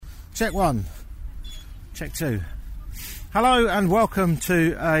Check 1. Check 2. Hello and welcome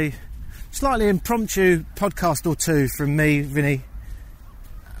to a slightly impromptu podcast or two from me, Vinny,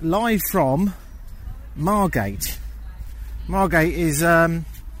 live from Margate. Margate is, well,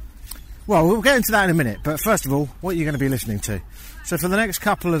 we'll get into that in a minute, but first of all, what are you going to be listening to? So for the next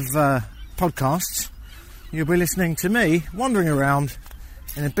couple of podcasts, you'll be listening to me wandering around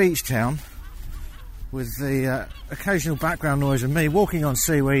in a beach town with the occasional background noise of me walking on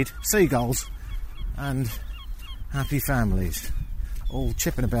seaweed, seagulls and happy families all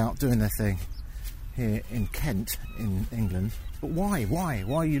chipping about doing their thing here in Kent in England. But why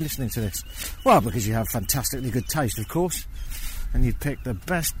are you listening to this? Well, because you have fantastically good taste, of course, and you've picked the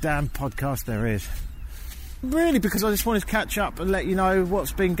best damn podcast there is. Really, because I just wanted to catch up and let you know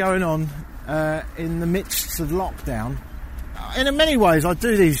what's been going on in the midst of lockdown. In many ways I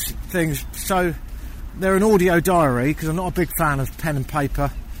do these things so they're an audio diary, because I'm not a big fan of pen and paper,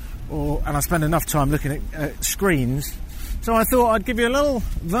 and I spend enough time looking at screens. So I thought I'd give you a little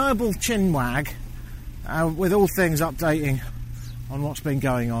verbal chin wag with all things updating on what's been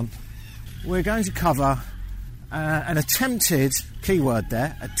going on. We're going to cover an attempted, keyword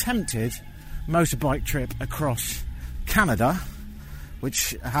there, attempted motorbike trip across Canada,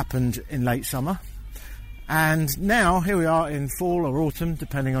 which happened in late summer. And now, here we are in fall or autumn,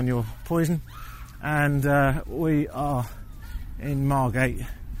 depending on your poison. And we are in Margate,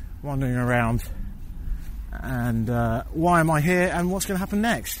 wandering around. And why am I here and what's going to happen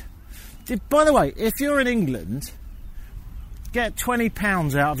next? By the way, if you're in England, get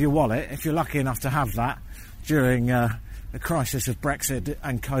 £20 out of your wallet, if you're lucky enough to have that during the crisis of Brexit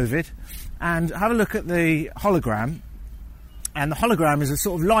and COVID, and have a look at the hologram. And the hologram is a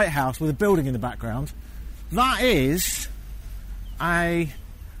sort of lighthouse with a building in the background. That is a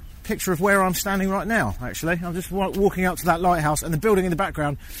picture of where I'm standing right now, actually. I'm just walking up to that lighthouse, and the building in the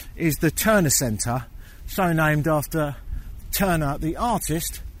background is the Turner Centre, so named after Turner the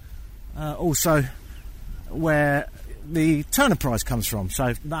artist, also where the Turner Prize comes from.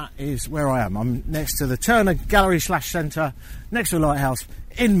 So that is where I am. I'm next to the Turner Gallery / Centre, next to a lighthouse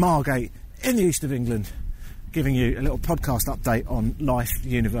in Margate, in the east of England, giving you a little podcast update on life, the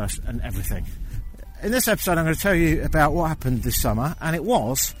universe and everything. In this episode I'm going to tell you about what happened this summer, and it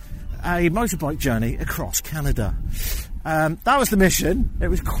was a motorbike journey across Canada. That was the mission. It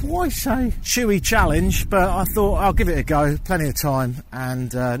was quite a chewy challenge, but I thought I'll give it a go. Plenty of time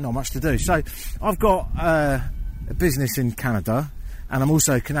and not much to do. So I've got a business in Canada, and I'm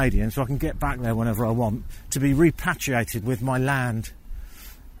also Canadian, so I can get back there whenever I want to be repatriated with my land.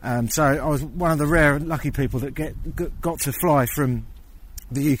 So I was one of the rare and lucky people that got to fly from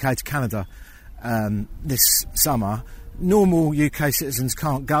the UK to Canada this summer. Normal UK citizens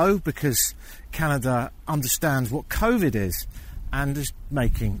can't go because Canada understands what COVID is and is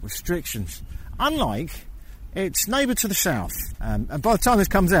making restrictions. Unlike its neighbour to the south. And by the time this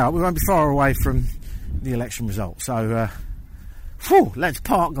comes out, we won't be far away from the election result. So, let's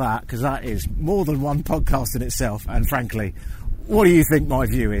park that, because that is more than one podcast in itself. And frankly, what do you think my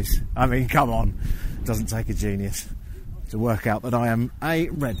view is? I mean, come on. It doesn't take a genius to work out that I am a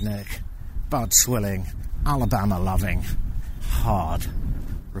redneck, bud-swilling, Alabama-loving, hard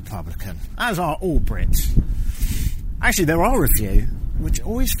Republican, as are all Brits. Actually, there are a few, which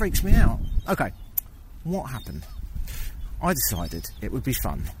always freaks me out. Okay, what happened? I decided it would be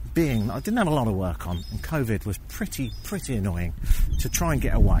fun, being that I didn't have a lot of work on, and COVID was pretty annoying, to try and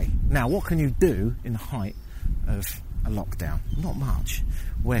get away. Now, what can you do in the height of a lockdown? Not much.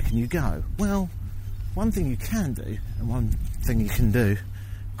 Where can you go? Well, one thing you can do, and one thing you can do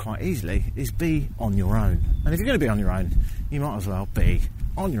quite easily, is be on your own. And if you're going to be on your own, you might as well be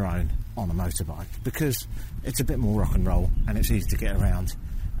on your own on a motorbike, because it's a bit more rock and roll and it's easy to get around,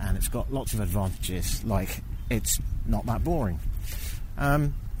 and it's got lots of advantages, like it's not that boring.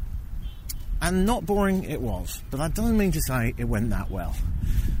 And not boring it was, but that doesn't mean to say it went that well.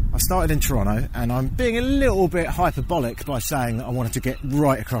 I started in Toronto, and I'm being a little bit hyperbolic by saying that I wanted to get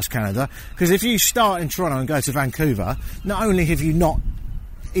right across Canada, because if you start in Toronto and go to Vancouver, not only have you not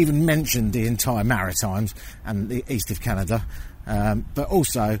even mentioned the entire Maritimes and the east of Canada, but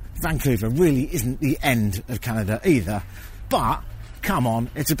also Vancouver really isn't the end of Canada either. But come on,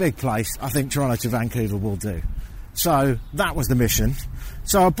 it's a big place. I think Toronto to Vancouver will do. So that was the mission.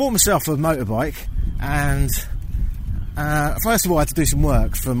 So I bought myself a motorbike, and first of all I had to do some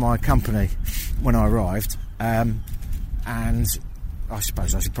work for my company when I arrived, and I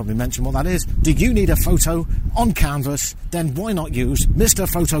suppose I should probably mention what that is. Do you need a photo on canvas? Then why not use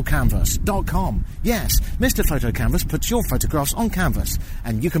MrPhotoCanvas.com? Yes, Mr. Photo Canvas puts your photographs on canvas,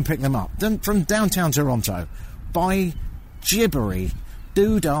 and you can pick them up from downtown Toronto by Gibbery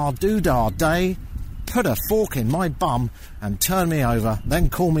doodah day, put a fork in my bum and turn me over, then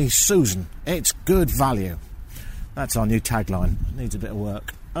call me Susan. It's good value. That's our new tagline. Needs a bit of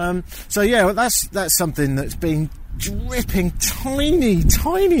work. So yeah, that's something that's been dripping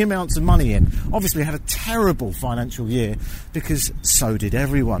tiny amounts of money in. Obviously had a terrible financial year because so did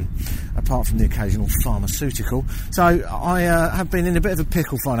everyone, apart from the occasional pharmaceutical. So I have been in a bit of a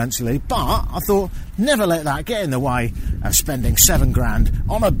pickle financially, but I thought never let that get in the way of spending $7,000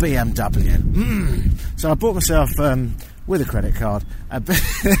 on a BMW. So I bought myself with a credit card a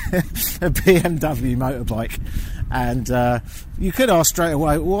BMW motorbike. And you could ask straight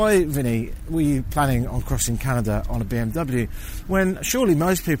away, why, Vinny, were you planning on crossing Canada on a BMW when surely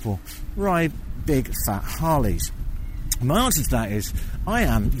most people ride big fat Harleys? My answer to that is, I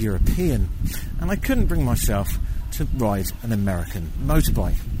am European and I couldn't bring myself to ride an American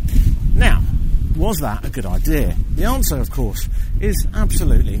motorbike. Now, was that a good idea? The answer, of course, is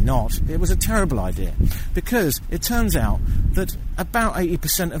absolutely not. It was a terrible idea because it turns out that about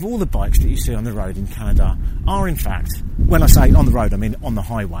 80% of all the bikes that you see on the road in Canada are, in fact, when I say on the road, I mean on the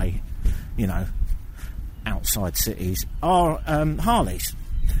highway, you know, outside cities, are Harleys.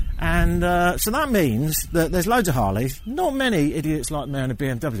 And so that means that there's loads of Harleys, not many idiots like me on a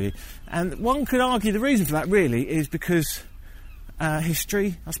BMW. And one could argue the reason for that really is because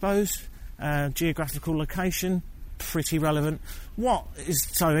history, I suppose. Geographical location, pretty relevant. What is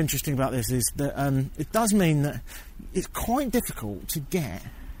so interesting about this is that it does mean that it's quite difficult to get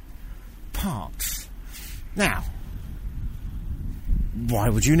parts. Now, why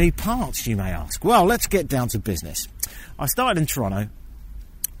would you need parts, you may ask? Well, let's get down to business. I started in Toronto,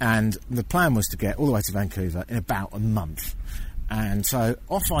 and the plan was to get all the way to Vancouver in about a month. And so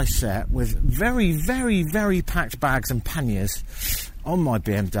off I set with very packed bags and panniers on my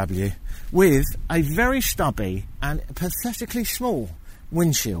BMW, with a very stubby and pathetically small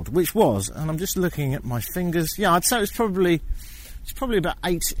windshield, which was, and I'm just looking at my fingers, yeah, I'd say it's probably about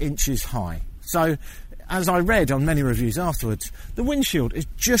 8 inches high. So, as I read on many reviews afterwards, the windshield is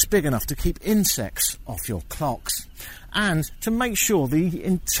just big enough to keep insects off your clocks and to make sure the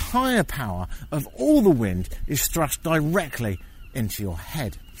entire power of all the wind is thrust directly into your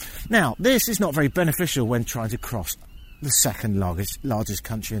head. Now, this is not very beneficial when trying to cross the second largest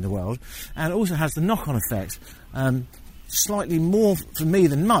country in the world, and it also has the knock-on effect, slightly more for me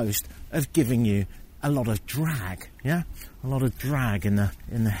than most, of giving you a lot of drag, a lot of drag in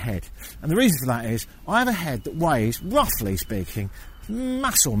the head. And the reason for that is I have a head that weighs, roughly speaking,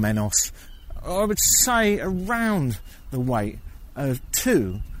 más o menos, I would say around the weight of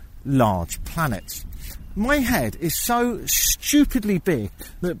 2 large planets. My head is so stupidly big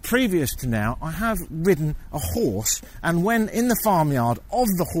that previous to now I have ridden a horse, and when in the farmyard of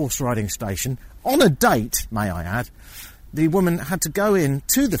the horse riding station, on a date, may I add, the woman had to go in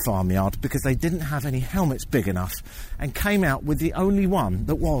to the farmyard because they didn't have any helmets big enough and came out with the only one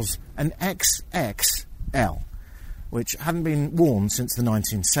that was an XXL, which hadn't been worn since the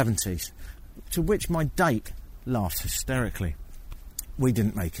 1970s, to which my date laughed hysterically. We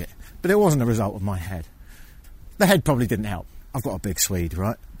didn't make it, but it wasn't a result of my head. The head probably didn't help. I've got a big Swede,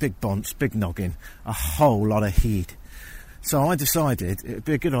 right? Big bonce, big noggin, a whole lot of heat. So I decided it would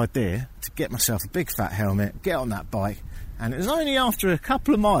be a good idea to get myself a big fat helmet, get on that bike, and it was only after a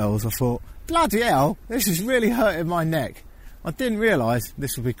couple of miles I thought, bloody hell, this is really hurting my neck. I didn't realise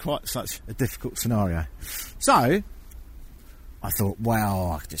this would be quite such a difficult scenario. So I thought,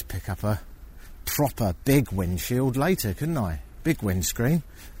 well, I could just pick up a proper big windshield later, couldn't I? Big windscreen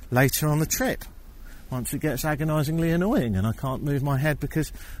later on the trip, once it gets agonisingly annoying and I can't move my head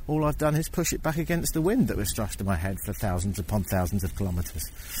because all I've done is push it back against the wind that was thrust in my head for thousands upon thousands of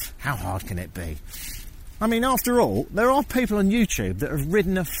kilometres. How hard can it be? I mean, after all, there are people on YouTube that have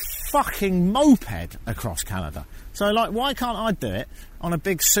ridden a fucking moped across Canada. So, like, why can't I do it on a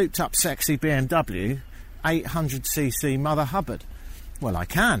big souped-up sexy BMW 800cc Mother Hubbard? Well, I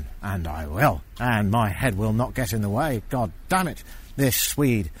can, and I will, and my head will not get in the way. God damn it, this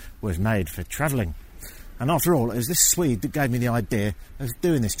Swede was made for travelling. And after all, it was this Swede that gave me the idea of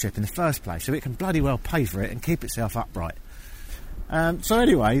doing this trip in the first place, so it can bloody well pay for it and keep itself upright. So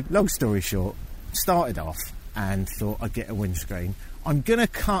anyway, long story short, started off and thought I'd get a windscreen. I'm going to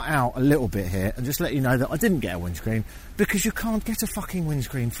cut out a little bit here and just let you know that I didn't get a windscreen, because you can't get a fucking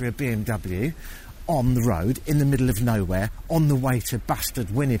windscreen for a BMW on the road in the middle of nowhere on the way to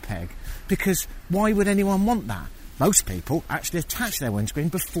bastard Winnipeg, because why would anyone want that? Most people actually attach their windscreen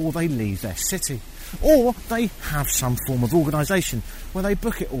before they leave their city, or they have some form of organisation where they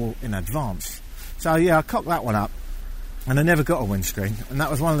book it all in advance. So yeah, I cocked that one up and I never got a windscreen, and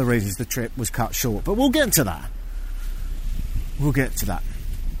that was one of the reasons the trip was cut short, but we'll get to that. we'll get to that.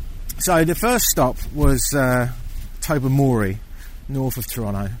 So the first stop was Tobermory, north of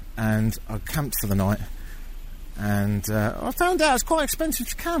Toronto, and I camped for the night. And I found out it's quite expensive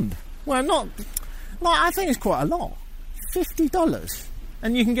to camp. Well, not like, I think it's quite a lot, $50,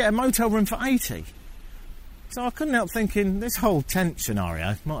 and you can get a motel room for $80. So I couldn't help thinking this whole tent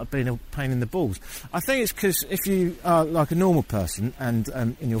scenario might have been a pain in the balls. I think it's because if you are like a normal person and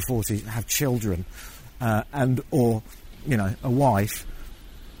in your 40s have children or a wife,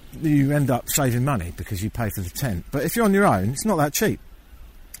 you end up saving money because you pay for the tent. But if you're on your own, it's not that cheap.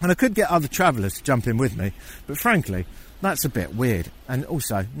 And I could get other travellers to jump in with me, but frankly, that's a bit weird and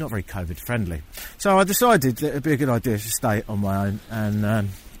also not very COVID friendly. So I decided that it would be a good idea to stay on my own and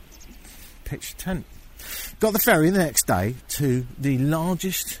pitch a tent. Got the ferry the next day to the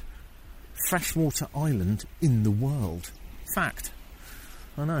largest freshwater island in the world. Fact.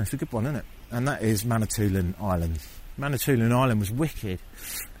 I know, it's a good one, isn't it? And that is Manitoulin Island. Manitoulin Island was wicked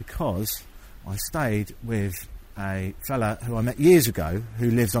because I stayed with a fella who I met years ago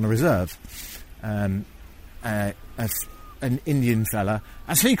who lives on a reserve. An Indian fella,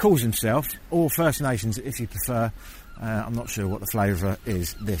 as he calls himself, or First Nations if you prefer. I'm not sure what the flavour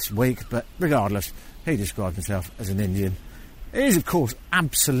is this week, but regardless, he described himself as an Indian. It is, of course,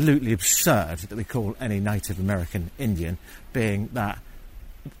 absolutely absurd that we call any Native American Indian, being that,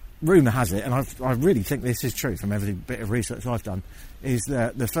 rumour has it, and I really think this is true from every bit of research I've done, is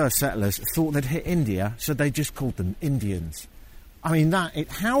that the first settlers thought they'd hit India, so they just called them Indians. I mean,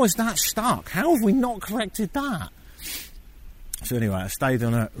 how has that stuck? How have we not corrected that? So anyway, I stayed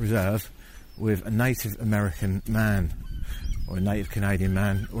on a reserve with a Native American man, or a Native Canadian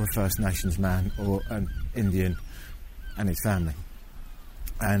man, or a First Nations man, or an Indian and his family.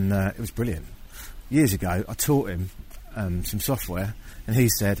 And it was brilliant. Years ago, I taught him some software, and he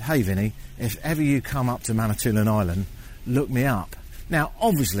said, "Hey Vinny, if ever you come up to Manitoulin Island, look me up." Now,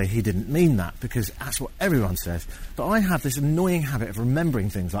 obviously he didn't mean that, because that's what everyone says, but I have this annoying habit of remembering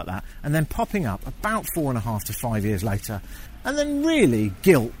things like that, and then popping up about 4.5 to 5 years later, and then really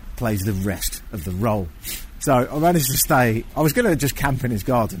guilt plays the rest of the role. So I managed to stay. I was going to just camp in his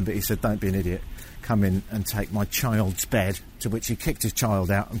garden, but he said, "Don't be an idiot, come in and take my child's bed," to which he kicked his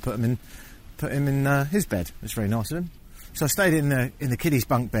child out and put him in his bed. It was very nice of him. So I stayed in the kiddie's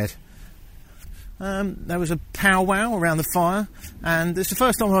bunk bed. There was a powwow around the fire, and it's the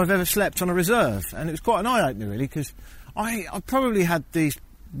first time I've ever slept on a reserve, and it was quite an eye-opener really, because I probably had these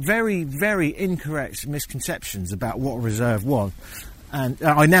very, very incorrect misconceptions about what a reserve was. And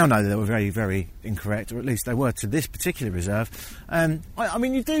I now know that they were very, very incorrect, or at least they were to this particular reserve. I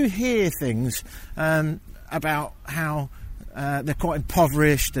mean, you do hear things about how they're quite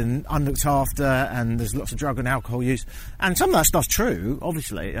impoverished and unlooked after, and there's lots of drug and alcohol use. And some of that stuff's true,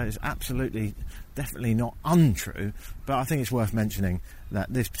 obviously. It's absolutely, definitely not untrue. But I think it's worth mentioning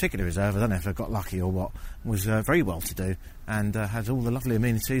that this particular reserve, I don't know if I got lucky or what, was very well to do and had all the lovely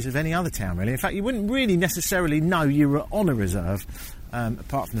amenities of any other town, really. In fact, you wouldn't really necessarily know you were on a reserve,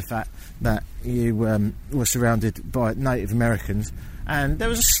 apart from the fact that you were surrounded by Native Americans. And there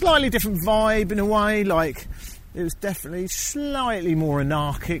was a slightly different vibe in a way, like it was definitely slightly more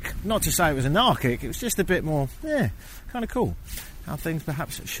anarchic. Not to say it was anarchic, it was just a bit more, kind of cool. How things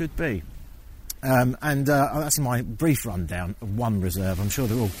perhaps should be. That's my brief rundown of one reserve. I'm sure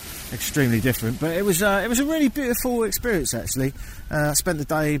they're all extremely different, but it was a really beautiful experience actually. I spent the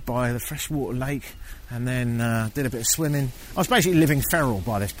day by the freshwater lake and then did a bit of swimming. I was basically living feral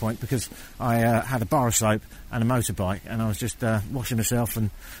by this point because I had a bar of soap and a motorbike, and I was just washing myself and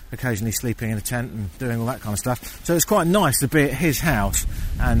occasionally sleeping in a tent and doing all that kind of stuff. So it was quite nice to be at his house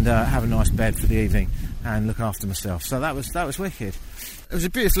and have a nice bed for the evening and look after myself. So that was wicked. It was a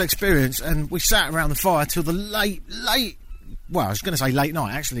beautiful experience, and we sat around the fire till the late, well, I was going to say late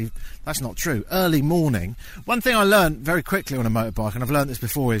night, actually, that's not true, early morning. One thing I learned very quickly on a motorbike, and I've learned this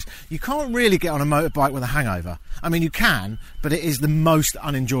before, is you can't really get on a motorbike with a hangover. I mean, you can, but it is the most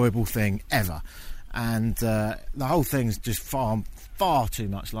unenjoyable thing ever. And the whole thing's just far too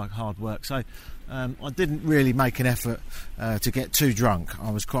much like hard work. So I didn't really make an effort to get too drunk.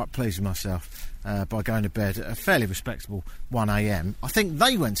 I was quite pleased with myself. By going to bed at a fairly respectable 1 a.m. I think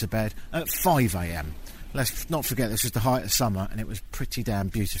they went to bed at 5 a.m. Let's not forget this was the height of summer, and it was pretty damn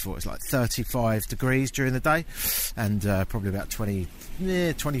beautiful. It was like 35 degrees during the day and probably about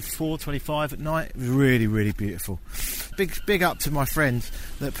 24, 25 at night. It was really, really beautiful. Big up to my friend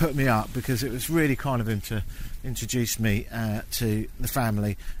that put me up, because it was really kind of him to introduce me to the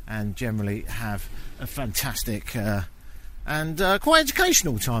family and generally have a fantastic and quite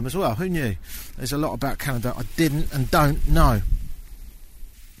educational time as well. Who knew? There's a lot about Canada I didn't and don't know.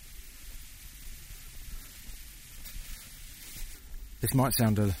 This might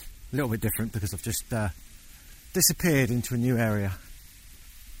sound a little bit different because I've just disappeared into a new area.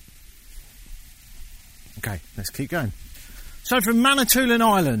 Okay, let's keep going. So from Manitoulin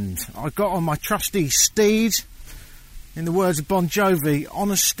Island, I got on my trusty steed. In the words of Bon Jovi,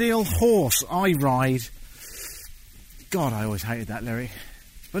 on a steel horse I ride. God, I always hated that lyric.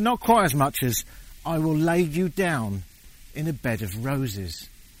 But not quite as much as I will lay you down in a bed of roses.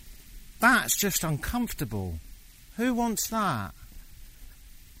 That's just uncomfortable. Who wants that?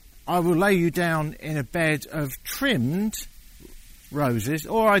 I will lay you down in a bed of trimmed roses,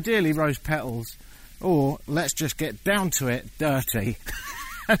 or ideally rose petals, or let's just get down to it, dirty,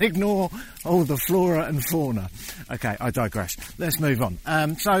 and ignore all the flora and fauna. Okay, I digress. Let's move on.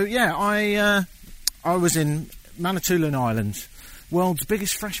 I was in Manitoulin Island, world's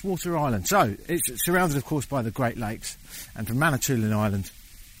biggest freshwater island. So it's surrounded, of course, by the Great Lakes. And from Manitoulin Island,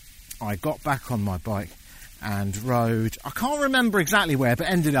 I got back on my bike and rode, I can't remember exactly where, but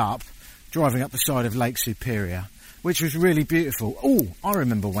ended up driving up the side of Lake Superior, which was really beautiful. Oh, I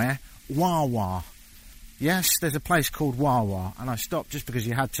remember where. Wawa. Yes, there's a place called Wawa, and I stopped just because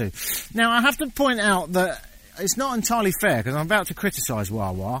you had to. Now, I have to point out that it's not entirely fair, because I'm about to criticise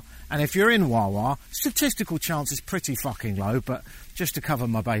Wawa, and if you're in Wawa, statistical chance is pretty fucking low, but just to cover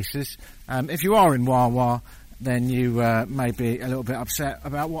my bases, if you are in Wawa, then you may be a little bit upset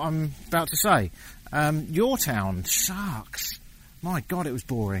about what I'm about to say. Your town sucks. My God, it was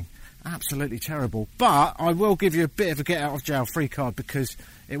boring. Absolutely terrible. But I will give you a bit of a get-out-of-jail-free card because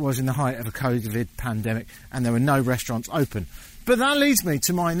it was in the height of a COVID pandemic and there were no restaurants open. But that leads me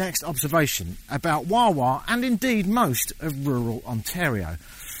to my next observation about Wawa and indeed most of rural Ontario.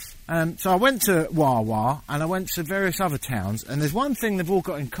 So I went to Wawa and I went to various other towns, and there's one thing they've all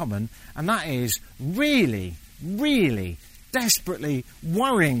got in common, and that is really, really, desperately,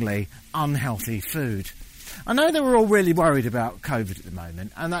 worryingly unhealthy food. I know that we're all really worried about COVID at the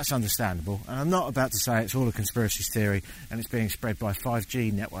moment, and that's understandable, and I'm not about to say it's all a conspiracy theory and it's being spread by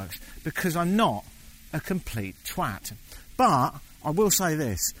 5G networks, because I'm not a complete twat. But I will say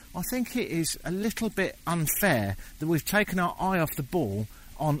this, I think it is a little bit unfair that we've taken our eye off the ball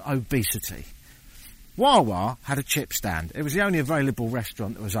on obesity. Wawa had a chip stand. It was the only available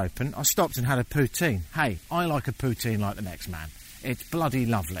restaurant that was open. I stopped and had a poutine. Hey, I like a poutine like the next man. It's bloody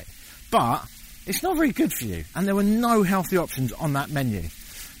lovely. But it's not very good for you. And there were no healthy options on that menu.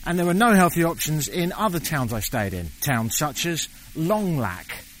 And there were no healthy options in other towns I stayed in. Towns such as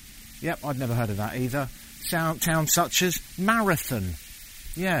Longlac. Yep, I'd never heard of that either. Towns such as Marathon.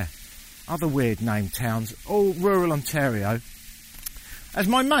 Yeah, other weird named towns. All rural Ontario. As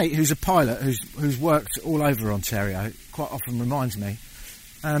my mate, who's a pilot, who's worked all over Ontario, quite often reminds me,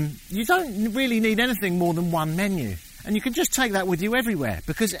 you don't really need anything more than one menu. And you can just take that with you everywhere,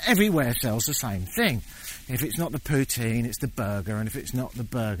 because everywhere sells the same thing. If it's not the poutine, it's the burger, and if it's not the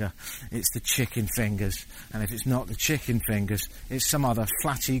burger, it's the chicken fingers, and if it's not the chicken fingers, it's some other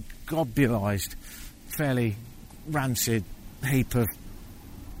flatty, globulised, fairly rancid heap of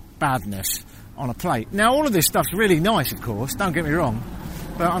badness on a plate. Now, all of this stuff's really nice, of course, don't get me wrong,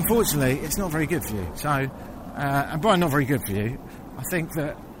 but unfortunately, it's not very good for you. So, and by not very good for you, I think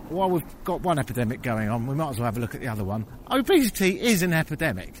that while we've got one epidemic going on, we might as well have a look at the other one. Obesity is an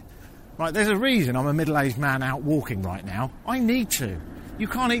epidemic. Right, there's a reason I'm a middle-aged man out walking right now. I need to. You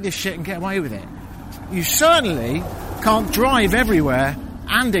can't eat this shit and get away with it. You certainly can't drive everywhere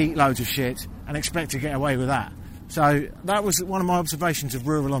and eat loads of shit and expect to get away with that. So that was one of my observations of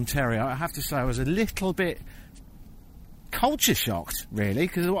rural Ontario. I have to say I was a little bit culture shocked, really,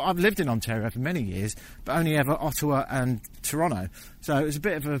 because I've lived in Ontario for many years, but only ever Ottawa and Toronto. So it was a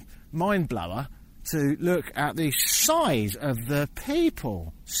bit of a mind blower to look at the size of the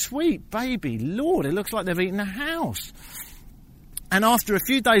people. Sweet baby Lord, it looks like they've eaten a house. And after a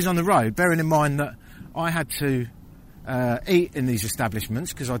few days on the road, bearing in mind that I had to eat in these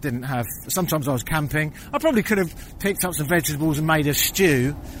establishments because I didn't have, sometimes I was camping, I probably could have picked up some vegetables and made a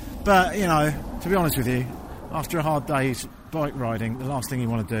stew, but you know, to be honest with you, after a hard day's bike riding, the last thing you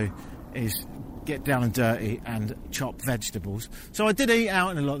want to do is get down and dirty and chop vegetables. So I did eat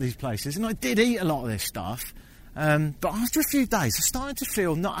out in a lot of these places, and I did eat a lot of this stuff, but after a few days I started to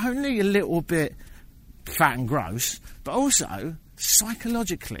feel not only a little bit fat and gross, but also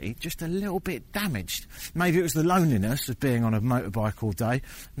psychologically just a little bit damaged. Maybe it was the loneliness of being on a motorbike all day,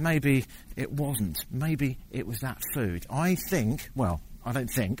 maybe it wasn't, maybe it was that food. I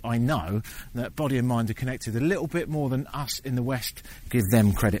know that body and mind are connected a little bit more than us in the West give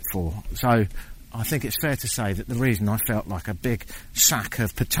them credit for. So I think it's fair to say that the reason I felt like a big sack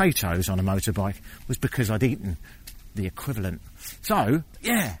of potatoes on a motorbike was because I'd eaten the equivalent. So,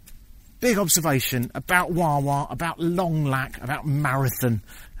 yeah, big observation about Wawa, about Long Lac, about Marathon,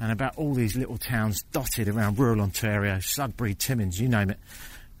 and about all these little towns dotted around rural Ontario, Sudbury, Timmins, you name it.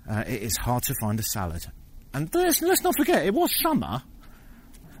 It is hard to find a salad. And let's not forget, it was summer.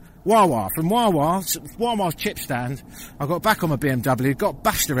 From Wawa's chip stand, I got back on my BMW, got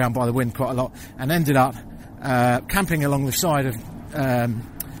bashed around by the wind quite a lot, and ended up camping along the side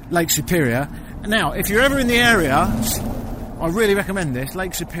of Lake Superior. Now, if you're ever in the area, I really recommend this.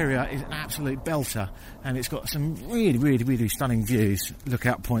 Lake Superior is an absolute belter, and it's got some really, really, really stunning views,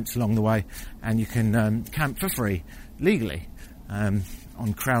 lookout points along the way, and you can camp for free, legally, on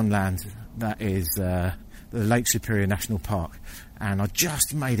Crown land. That is the Lake Superior National Park. And I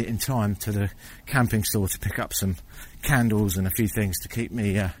just made it in time to the camping store to pick up some candles and a few things to keep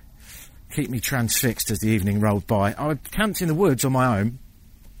me transfixed as the evening rolled by. I camped in the woods on my own,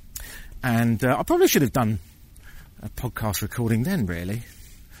 and I probably should have done a podcast recording then, really.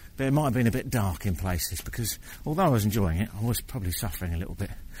 But it might have been a bit dark in places, because although I was enjoying it, I was probably suffering a little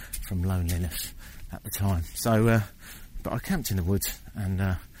bit from loneliness at the time. So, but I camped in the woods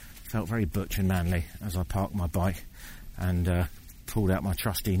and felt very butch and manly as I parked my bike and pulled out my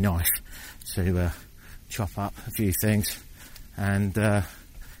trusty knife to chop up a few things, and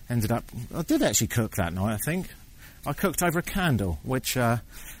ended up... I did actually cook that night, I think. I cooked over a candle, which I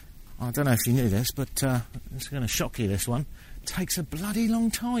don't know if you knew this, but it's going to shock you, this one. It takes a bloody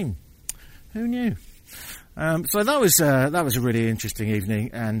long time. Who knew? So that was a really interesting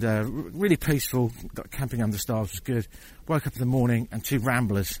evening, and really peaceful. Got camping under stars was good. Woke up in the morning and two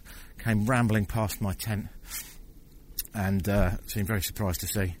ramblers came rambling past my tent, and seemed very surprised to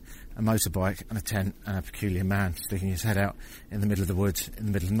see a motorbike and a tent and a peculiar man sticking his head out in the middle of the woods, in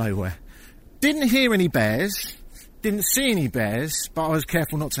the middle of nowhere. Didn't hear any bears, didn't see any bears, but I was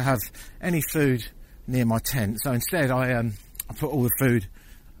careful not to have any food near my tent. So instead I put all the food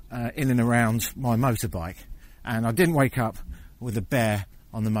in and around my motorbike, and I didn't wake up with a bear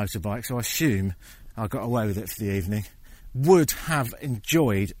on the motorbike, so I assume I got away with it for the evening. Would have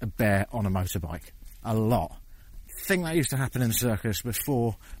enjoyed a bear on a motorbike a lot. I think that used to happen in the circus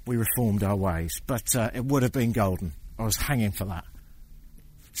before we reformed our ways, but it would have been golden. I was hanging for that.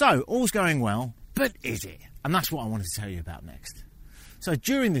 So, all's going well, but is it? And that's what I wanted to tell you about next. So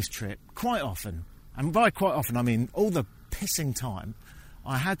during this trip, quite often, and by quite often I mean all the pissing time,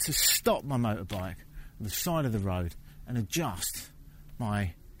 I had to stop my motorbike on the side of the road and adjust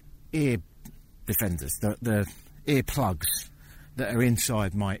my ear defenders, the ear plugs that are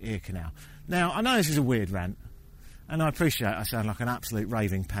inside my ear canal. Now, I know this is a weird rant, and I appreciate I sound like an absolute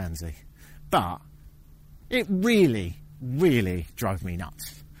raving pansy, but it really, really drove me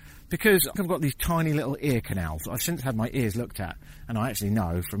nuts. Because I've got these tiny little ear canals. I've since had my ears looked at, and I actually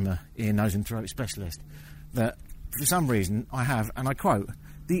know from an ear, nose and throat specialist that for some reason I have, and I quote,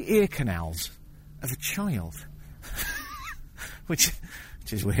 the ear canals of a child. which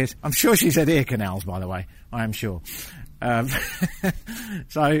is weird. I'm sure she said ear canals, by the way. I am sure.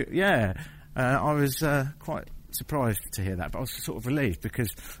 So, yeah, I was quite surprised to hear that, but I was sort of relieved, because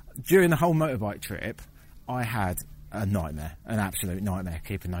during the whole motorbike trip, I had a nightmare, an absolute nightmare,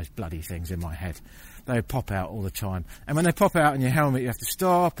 keeping those bloody things in my head. They would pop out all the time. And when they pop out in your helmet, you have to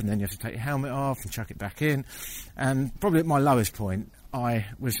stop, and then you have to take your helmet off and chuck it back in. And probably at my lowest point, I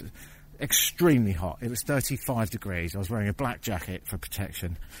was extremely hot. It was 35 degrees. I was wearing a black jacket for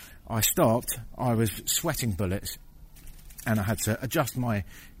protection. I stopped. I was sweating bullets, and I had to adjust my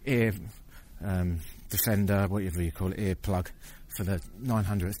ear defender, whatever you call it, ear plug, for the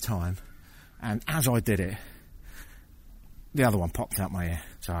 900th time. And as I did it, the other one popped out my ear.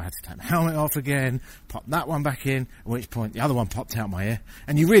 So I had to take my helmet off again, pop that one back in, at which point the other one popped out my ear.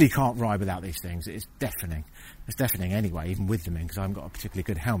 And you really can't ride without these things. It's deafening. It's deafening anyway, even with them in, because I haven't got a particularly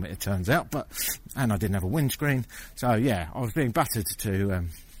good helmet, it turns out. And I didn't have a windscreen. So, yeah, I was being battered to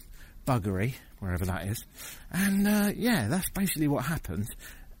buggery, wherever that is. And, yeah, that's basically what happened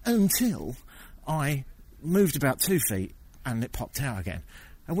until I moved about 2 feet and it popped out again.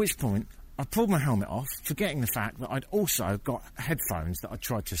 At which point, I pulled my helmet off, forgetting the fact that I'd also got headphones that I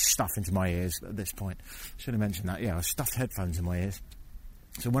tried to stuff into my ears at this point. Should have mentioned that. Yeah, I stuffed headphones in my ears.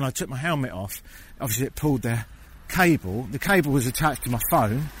 So when I took my helmet off, obviously it pulled the cable. The cable was attached to my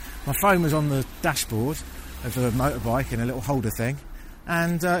phone. My phone was on the dashboard of the motorbike in a little holder thing.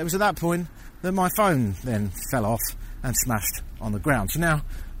 And it was at that point that my phone then fell off and smashed on the ground. So now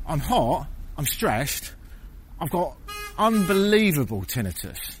I'm hot, I'm stressed, I've got unbelievable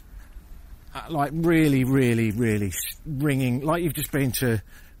tinnitus. Like really, really, really ringing, like you've just been to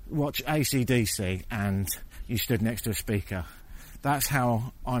watch AC/DC and you stood next to a speaker. That's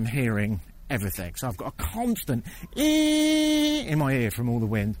how I'm hearing everything. So I've got a constant in my ear from all the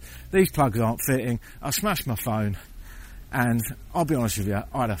wind. These plugs aren't fitting. I smashed my phone, and I'll be honest with you,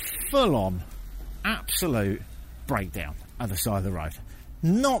 I had a full-on, absolute breakdown at the side of the road.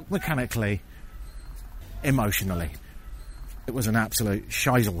 Not mechanically, emotionally. It was an absolute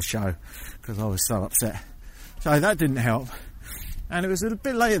shizzle show because I was so upset. So that didn't help. And it was a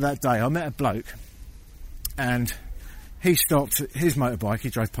bit later that day, I met a bloke, and he stopped his motorbike. He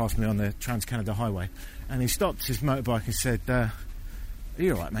drove past me on the Trans-Canada Highway, and he stopped his motorbike and said, are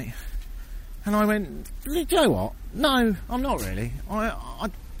you all right, mate? And I went, you know what? No, I'm not really.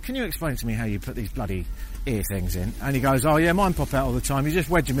 Can you explain to me how you put these bloody ear things in? And he goes, oh yeah, mine pop out all the time. You just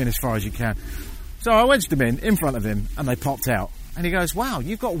wedge them in as far as you can. So I wedged them in front of him, and they popped out. And he goes, wow,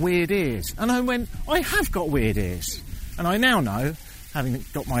 you've got weird ears. And I went, I have got weird ears. And I now know, having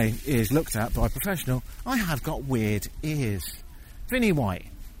got my ears looked at by a professional, I have got weird ears. Vinnie White,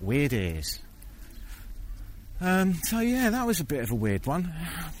 weird ears. So yeah, that was a bit of a weird one.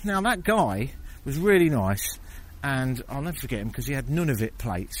 Now that guy was really nice, and I'll never forget him because he had Nunavut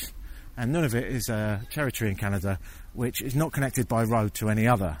plates. And Nunavut is a territory in Canada which is not connected by road to any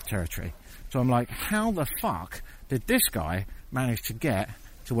other territory. So I'm like, how the fuck did this guy manage to get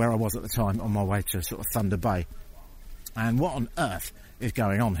to where I was at the time on my way to sort of Thunder Bay? And what on earth is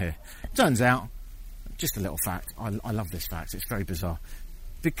going on here? Turns out, just a little fact, I love this fact, it's very bizarre.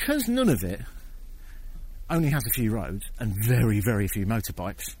 Because Nunavut only has a few roads and very, very few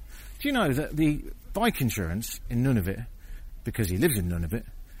motorbikes, do you know that the bike insurance in Nunavut, because he lives in Nunavut,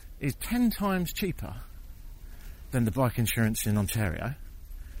 is 10 times cheaper than the bike insurance in Ontario,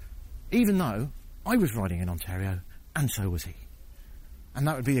 even though I was riding in Ontario and so was he. And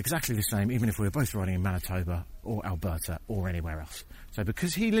that would be exactly the same even if we were both riding in Manitoba or Alberta or anywhere else. So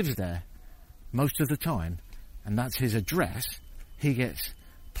because he lives there most of the time, and that's his address, he gets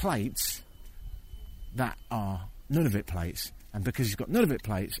plates that are Nunavut plates. And because he's got Nunavut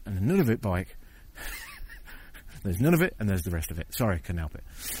plates and a Nunavut bike, there's Nunavut and there's the rest of it. Sorry, couldn't help it.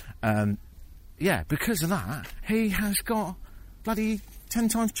 Yeah, because of that, he has got bloody 10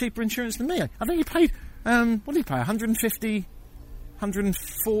 times cheaper insurance than me. I think he paid, what did he pay?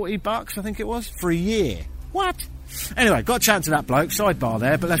 140 bucks, I think it was, for a year. What? Anyway, got a chat to that bloke, sidebar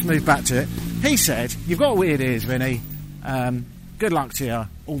there, but let's move back to it. He said, you've got weird ears, Vinny. Good luck to you,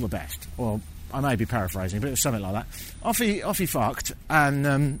 all the best. Or I may be paraphrasing, but it was something like that. Off he fucked,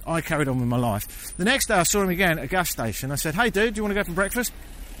 and I carried on with my life. The next day I saw him again at a gas station. I said, hey dude, do you want to go for breakfast?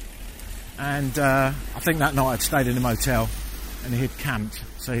 And I think that night I'd stayed in a motel, and he'd camped.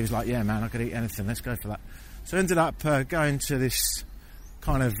 So he was like, yeah man, I could eat anything, let's go for that. So I ended up going to this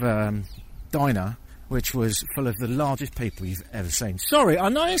kind of diner, which was full of the largest people you've ever seen. Sorry, I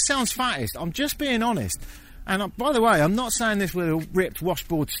know it sounds fattest, I'm just being honest. And by the way, I'm not saying this with a ripped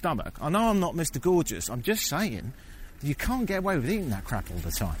washboard stomach. I know I'm not Mr. Gorgeous. I'm just saying you can't get away with eating that crap all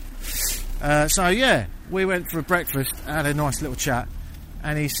the time. So yeah, we went for a breakfast, had a nice little chat,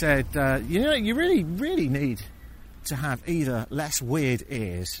 and he said, you know, you really, really need to have either less weird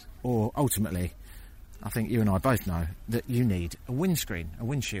ears or ultimately, I think you and I both know, that you need a windscreen, a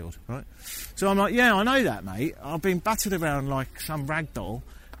windshield, right? So I'm like, yeah, I know that, mate. I've been battered around like some rag doll,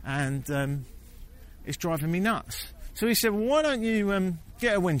 and it's driving me nuts. So he said, well, why don't you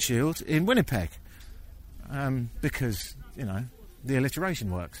get a windshield in Winnipeg? Because, you know, the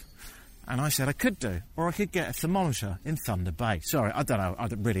alliteration works. And I said I could do, or I could get a thermometer in Thunder Bay. Sorry, I don't know. I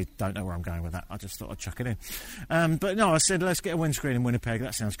really don't know where I'm going with that. I just thought I'd chuck it in. But no, I said, let's get a windscreen in Winnipeg.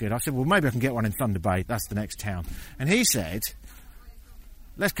 That sounds good. I said, well, maybe I can get one in Thunder Bay. That's the next town. And he said,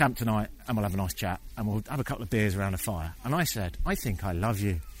 let's camp tonight and we'll have a nice chat and we'll have a couple of beers around a fire. And I said, I think I love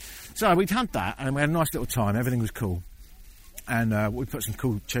you. So we'd had that and we had a nice little time. Everything was cool. And we put some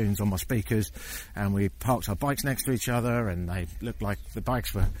cool tunes on my speakers and we parked our bikes next to each other and they looked like the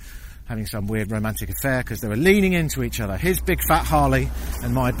bikes were having some weird romantic affair because they were leaning into each other. His big fat Harley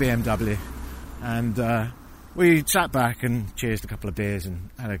and my BMW. And we sat back and cheersed a couple of beers and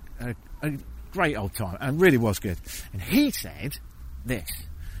had a great old time. And it really was good. And he said this.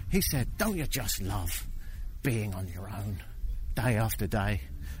 He said, don't you just love being on your own day after day?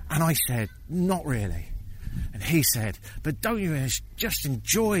 And I said, not really. And he said, but don't you just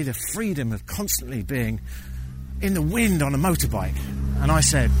enjoy the freedom of constantly being in the wind on a motorbike? And I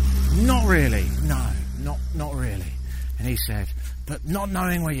said, not really, no, not really. And he said, but not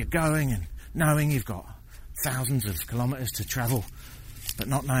knowing where you're going and knowing you've got thousands of kilometres to travel, but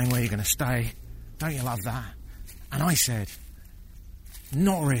not knowing where you're going to stay, don't you love that? And I said,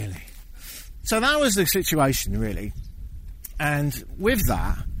 not really. So that was the situation, really. And with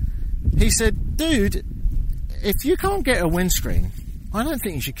that, he said, dude, if you can't get a windscreen, I don't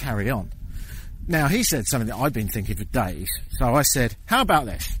think you should carry on. Now, he said something that I've been thinking for days. So I said, how about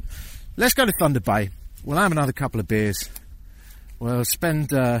this? Let's go to Thunder Bay. We'll have another couple of beers. We'll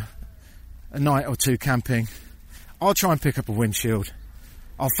spend a night or two camping. I'll try and pick up a windshield.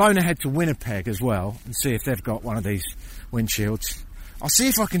 I'll phone ahead to Winnipeg as well and see if they've got one of these windshields. I'll see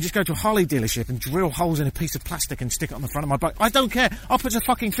if I can just go to a Harley dealership and drill holes in a piece of plastic and stick it on the front of my bike. I don't care. I'll put a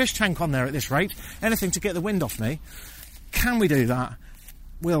fucking fish tank on there at this rate. Anything to get the wind off me. Can we do that?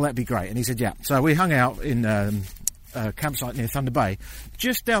 Will that be great? And he said, yeah. So we hung out in a campsite near Thunder Bay,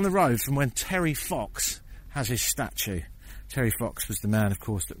 just down the road from when Terry Fox has his statue. Terry Fox was the man, of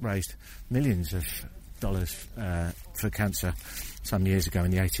course, that raised millions of dollars for cancer some years ago in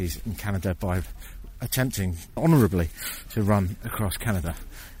the 80s in Canada by attempting honourably to run across Canada,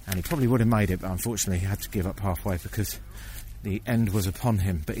 and he probably would have made it, but unfortunately he had to give up halfway because the end was upon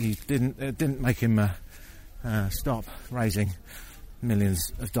him. But he didn't make him stop raising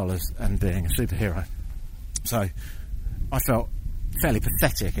millions of dollars and being a superhero. So I felt fairly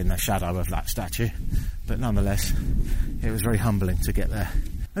pathetic in the shadow of that statue, but nonetheless it was very humbling to get there.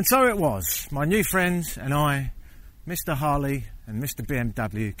 And so it was. My new friends and I, Mr. Harley and Mr.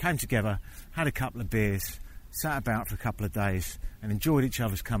 BMW, came together, had a couple of beers, sat about for a couple of days and enjoyed each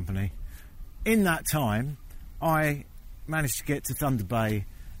other's company. In that time, I managed to get to Thunder Bay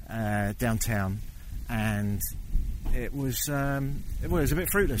downtown, and it was a bit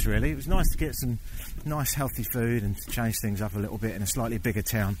fruitless, really. It was nice to get some nice healthy food and to change things up a little bit in a slightly bigger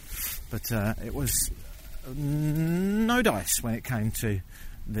town, but it was no dice when it came to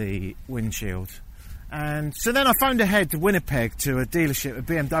the windshield. And so then I phoned ahead to Winnipeg to a dealership, a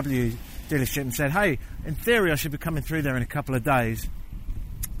BMW dealership, and said, hey, in theory I should be coming through there in a couple of days,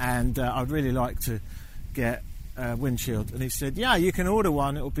 and I'd really like to get a windshield. And he said, yeah, you can order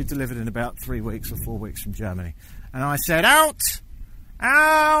one, it will be delivered in about 3 weeks or 4 weeks from Germany. And I said, out,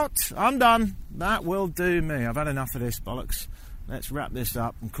 I'm done, that will do me, I've had enough of this bollocks, let's wrap this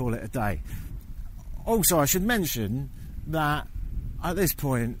up and call it a day. Also, I should mention that at this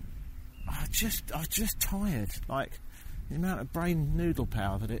point I was just tired. Like, the amount of brain noodle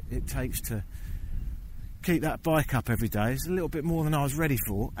power that it takes to keep that bike up every day is a little bit more than I was ready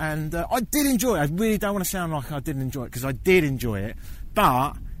for. And I did enjoy it. I really don't want to sound like I didn't enjoy it, because I did enjoy it.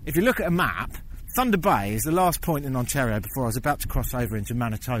 But if you look at a map, Thunder Bay is the last point in Ontario before I was about to cross over into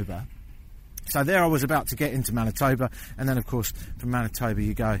Manitoba. So there I was about to get into Manitoba, and then of course from Manitoba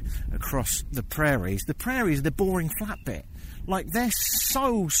you go across the prairies. The prairies are the boring flat bit. Like, they're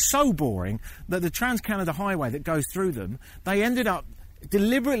so boring that the Trans-Canada Highway that goes through them, they ended up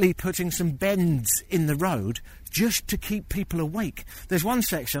deliberately putting some bends in the road just to keep people awake. There's one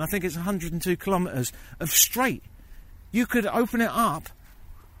section, I think it's 102 kilometres, of straight. You could open it up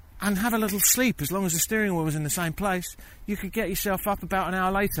and have a little sleep as long as the steering wheel was in the same place. You could get yourself up about an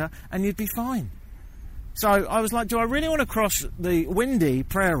hour later and you'd be fine. So I was like, do I really want to cross the windy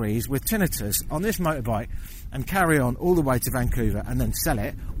prairies with tinnitus on this motorbike and carry on all the way to Vancouver and then sell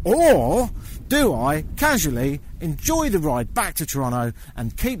it? Or do I casually enjoy the ride back to Toronto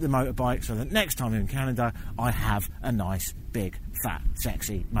and keep the motorbike so that next time I'm in Canada I have a nice, big, fat,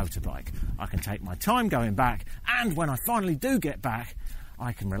 sexy motorbike? I can take my time going back, and when I finally do get back,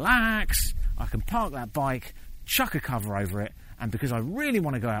 I can relax, I can park that bike, chuck a cover over it, and because I really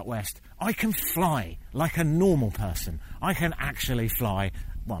want to go out west, I can fly like a normal person. I can actually fly,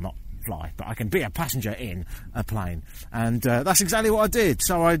 well, not fly, but I can be a passenger in a plane. And that's exactly what I did.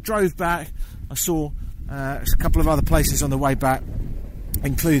 So I drove back, I saw a couple of other places on the way back,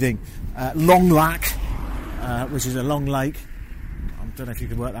 including Long Lac, which is a long lake. I don't know if you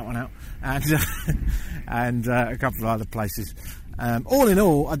can work that one out. And a couple of other places. All in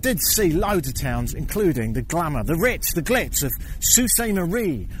all, I did see loads of towns, including the glamour, the ritz, the glitz of Sault Ste.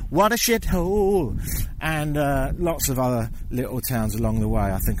 Marie, what a shithole, and lots of other little towns along the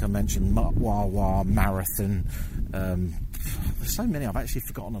way. I think I mentioned Wawa, Marathon. There's so many, I've actually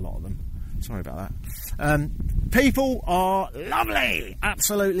forgotten a lot of them. Sorry about that. People are lovely,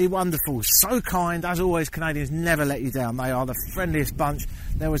 absolutely wonderful, so kind. As always, Canadians never let you down. They are the friendliest bunch.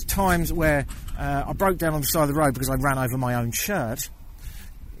 There was times where I broke down on the side of the road because I ran over my own shirt.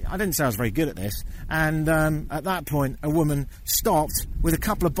 I didn't say I was very good at this. And at that point, a woman stopped with a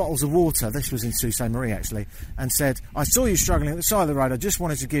couple of bottles of water. This was in Sault Ste. Marie, actually, and said, I saw you struggling at the side of the road. I just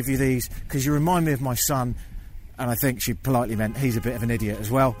wanted to give you these because you remind me of my son. And I think she politely meant he's a bit of an idiot as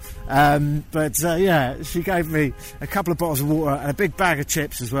well. Yeah, she gave me a couple of bottles of water and a big bag of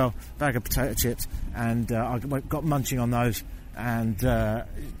chips as well, bag of potato chips, and I got munching on those, and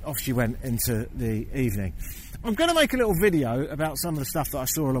off she went into the evening. I'm going to make a little video about some of the stuff that I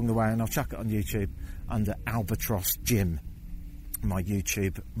saw along the way, and I'll chuck it on YouTube under Albatross Jim, my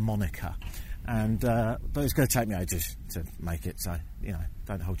YouTube moniker. But it's going to take me ages to make it, so,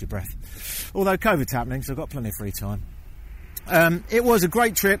 don't hold your breath. Although COVID's happening, so I've got plenty of free time. It was a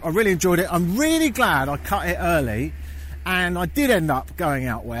great trip. I really enjoyed it. I'm really glad I cut it early, and I did end up going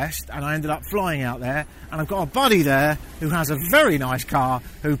out west, and I ended up flying out there, and I've got a buddy there who has a very nice car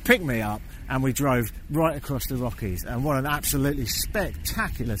who picked me up, and we drove right across the Rockies, and what an absolutely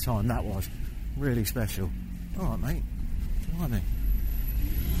spectacular time that was. Really special. All right, mate. All right, mate.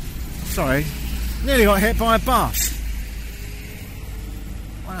 Sorry, nearly got hit by a bus.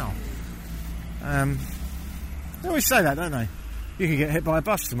 Wow. They always say that, don't they? You can get hit by a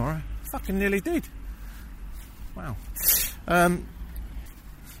bus tomorrow. Fucking nearly did. Wow.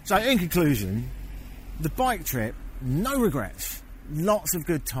 So in conclusion, the bike trip, no regrets. Lots of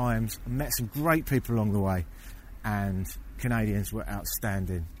good times. I met some great people along the way, and Canadians were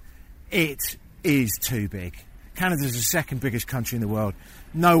outstanding. It is too big. Canada's the second biggest country in the world.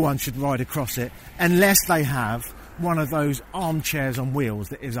 No one should ride across it unless they have one of those armchairs on wheels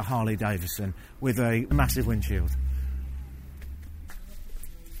that is a Harley Davidson with a massive windshield.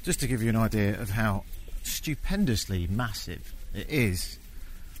 Just to give you an idea of how stupendously massive it is,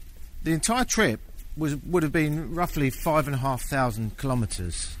 the entire trip would have been roughly 5,500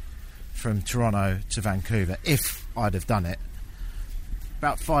 kilometres from Toronto to Vancouver if I'd have done it.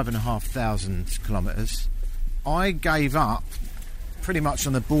 About 5,500 kilometres. I gave up pretty much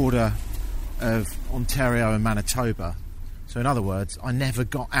on the border of Ontario and Manitoba. So in other words, I never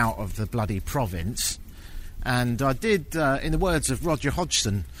got out of the bloody province. And I did, in the words of Roger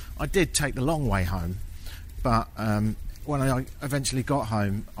Hodgson, I did take the long way home. But when I eventually got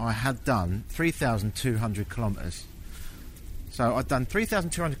home, I had done 3,200 kilometres. So I'd done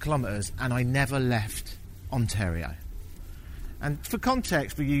 3,200 kilometres and I never left Ontario. And for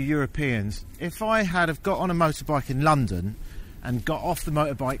context for you Europeans, if I had have got on a motorbike in London and got off the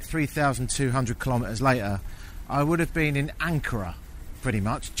motorbike 3,200 kilometres later, I would have been in Ankara, pretty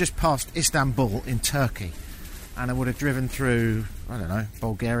much, just past Istanbul in Turkey. And I would have driven through, I don't know,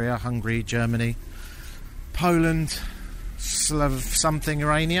 Bulgaria, Hungary, Germany, Poland,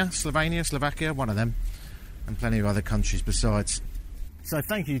 Slovenia, Slovakia, one of them, and plenty of other countries besides. So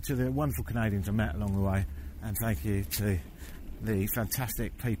thank you to the wonderful Canadians I met along the way, and thank you to the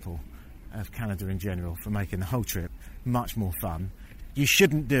fantastic people of Canada in general for making the whole trip much more fun. You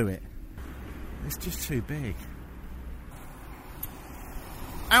shouldn't do it. It's just too big.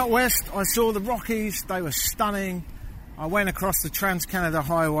 Out west, I saw the Rockies. They were stunning. I went across the Trans-Canada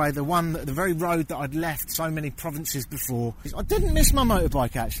Highway, the very road that I'd left so many provinces before. I didn't miss my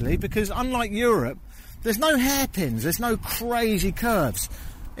motorbike, actually, because unlike Europe, there's no hairpins, there's no crazy curves.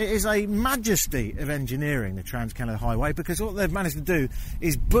 It is a majesty of engineering, the Trans-Canada Highway, because what they've managed to do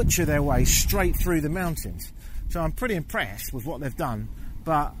is butcher their way straight through the mountains. So I'm pretty impressed with what they've done,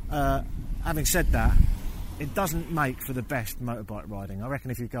 but having said that, it doesn't make for the best motorbike riding. I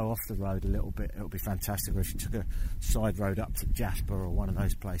reckon if you go off the road a little bit, it'll be fantastic, or if you took a side road up to Jasper or one of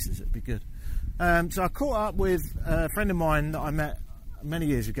those places, it'd be good. So I caught up with a friend of mine that I met many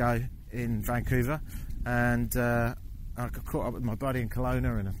years ago in Vancouver, and I caught up with my buddy in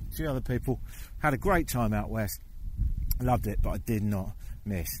Kelowna and a few other people. Had a great time out west. Loved it, but I did not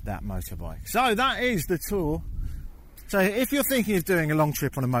miss that motorbike. So that is the tour. So if you're thinking of doing a long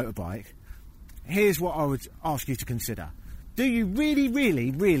trip on a motorbike, here's what I would ask you to consider. Do you really,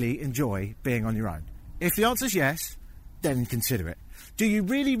 really, really enjoy being on your own? If the answer is yes, then consider it. Do you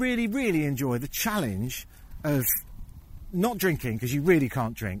really, really, really enjoy the challenge of not drinking, because you really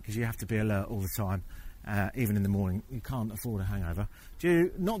can't drink, because you have to be alert all the time, even in the morning, you can't afford a hangover. Do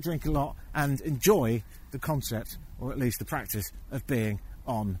you not drink a lot and enjoy the concept, or at least the practice, of being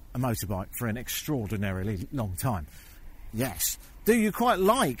on a motorbike for an extraordinarily long time? Yes. Do you quite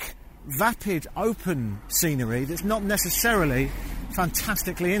like vapid, open scenery that's not necessarily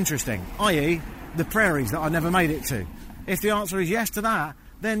fantastically interesting, i.e. the prairies that I never made it to? If the answer is yes to that,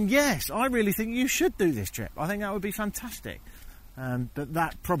 then yes, I really think you should do this trip. I think that would be fantastic. But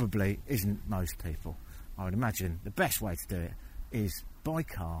that probably isn't most people. I would imagine the best way to do it is by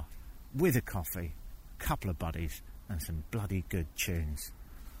car, with a coffee, a couple of buddies, and some bloody good tunes.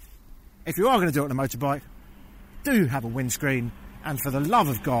 If you are going to do it on a motorbike, do have a windscreen, and for the love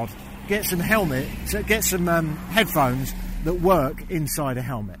of God, get some headphones that work inside a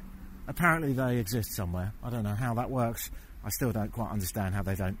helmet. Apparently they exist somewhere. I don't know how that works. I still don't quite understand how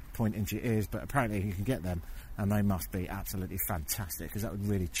they don't point into your ears, but apparently you can get them, and they must be absolutely fantastic, because that would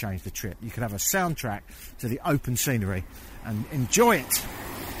really change the trip. You could have a soundtrack to the open scenery and enjoy it.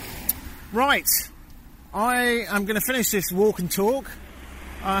 Right, I am going to finish this walk and talk.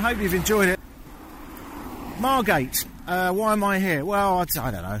 I hope you've enjoyed it. Margate, why am I here? Well, I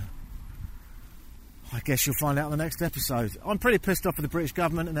don't know. I guess you'll find out in the next episode. I'm pretty pissed off with the British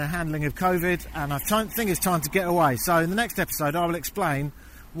government and their handling of COVID, and I think it's time to get away. So in the next episode I will explain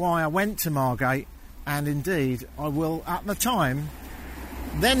why I went to Margate, and indeed I will at the time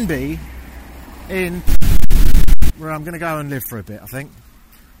then be in where I'm going to go and live for a bit, I think.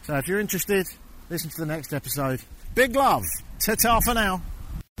 So if you're interested, listen to the next episode. Big love. Ta-ta for now.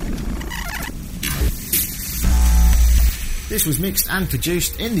 This was mixed and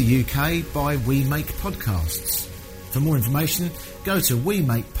produced in the UK by We Make Podcasts. For more information, go to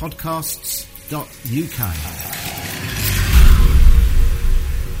wemakepodcasts.uk.